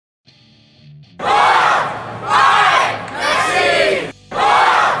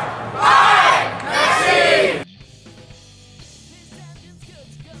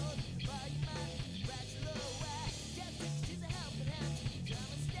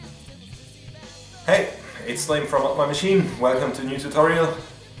Hey, it's Slim from ModMyMachine. Welcome to a new tutorial.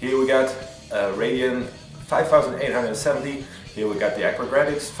 Here we got a Radian 5870. Here we got the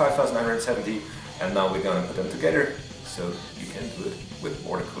aquagratix 5970, and now we're gonna put them together so you can do it with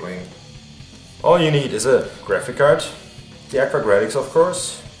water cooling. All you need is a graphic card, the aquagratix of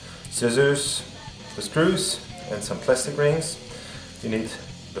course, scissors, the screws and some plastic rings. You need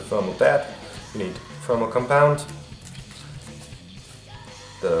the thermal pad, you need thermal compound,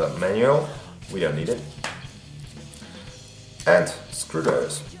 the manual, we don't need it, and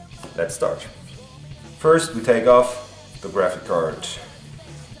screwdrivers. Let's start. First we take off the graphic card.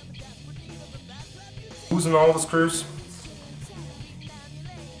 Loosen all the screws.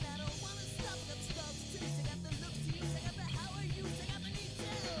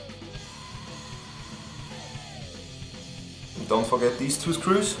 Don't forget these two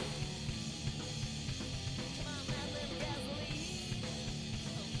screws.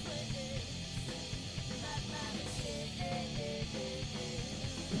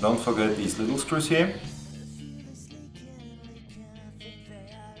 Don't forget these little screws here.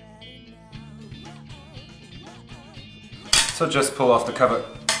 So just pull off the cover.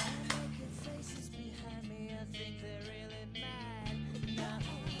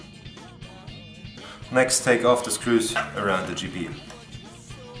 Next, take off the screws around the GPU.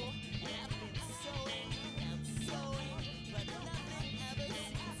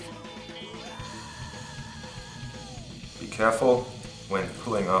 Be careful when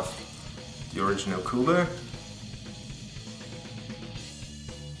pulling off the original cooler.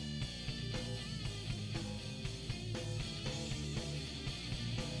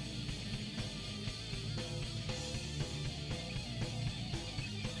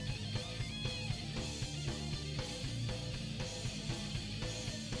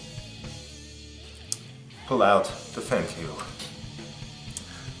 Pull out the fan cable.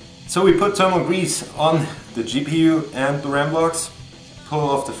 So we put thermal grease on the GPU and the RAM blocks. Pull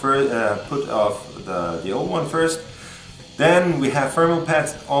off the put off the old one first. Then we have thermal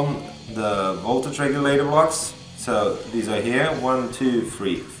pads on the voltage regulator blocks. So these are here, 1, 2,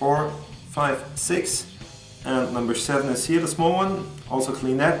 3, 4, 5, 6, and number 7 is here, the small one. Also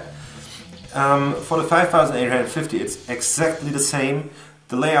clean that. For the 5850 it's exactly the same.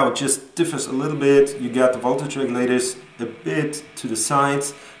 The layout just differs a little bit. You got the voltage regulators a bit to the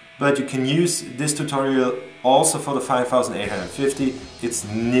sides, but you can use this tutorial also for the 5850. It's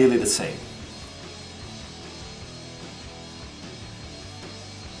nearly the same.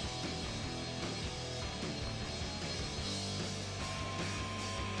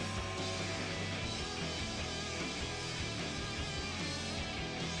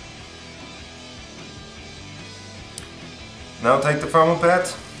 Now take the thermal pad,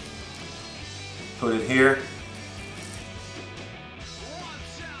 put it here,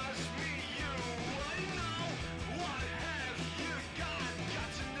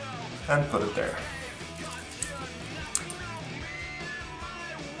 and put it there.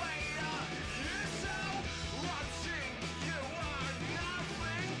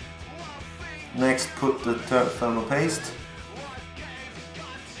 Next, put the thermal paste.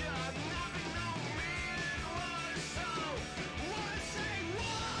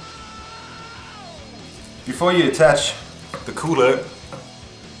 Before you attach the cooler,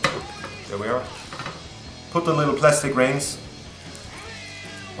 there we are, put the little plastic rings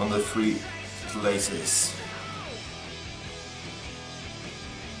on the 3 places.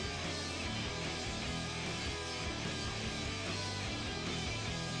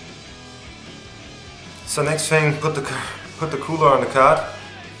 So next thing, put the cooler on the card,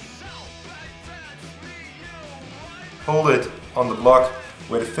 hold it on the block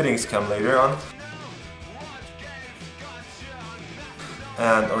where the fittings come later on,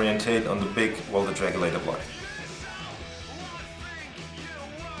 and orientate on the big voltage regulator block.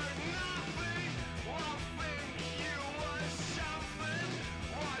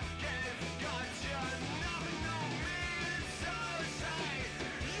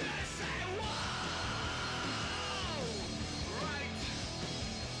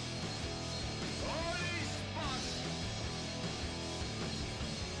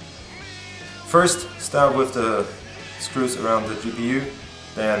 First, start with the screws around the GPU,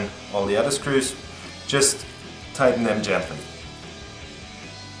 then all the other screws. Just tighten them gently.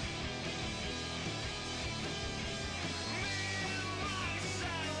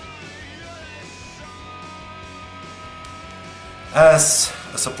 As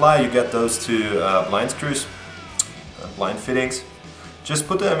a supply, you get those two blind screws, blind fittings. Just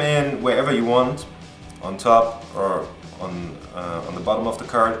put them in wherever you want, on top or on the bottom of the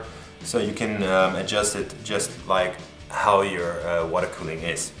card, so you can adjust it just like how your water cooling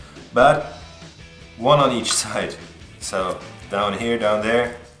is. But one on each side. So down here, down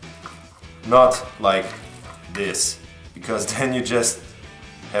there, not like this, because then you just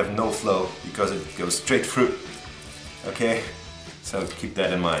have no flow because it goes straight through. Okay, so keep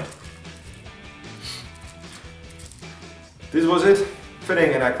that in mind. This was it,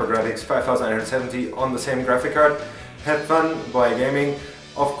 fitting an aquagratix 5870 on the same graphic card. Had fun by gaming.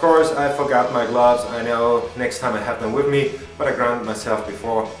 Of course, I forgot my gloves. I know next time I have them with me, but I grounded myself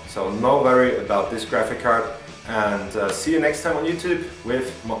before, so no worry about this graphic card. And see you next time on YouTube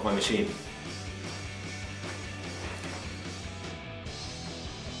with ModMyMachine.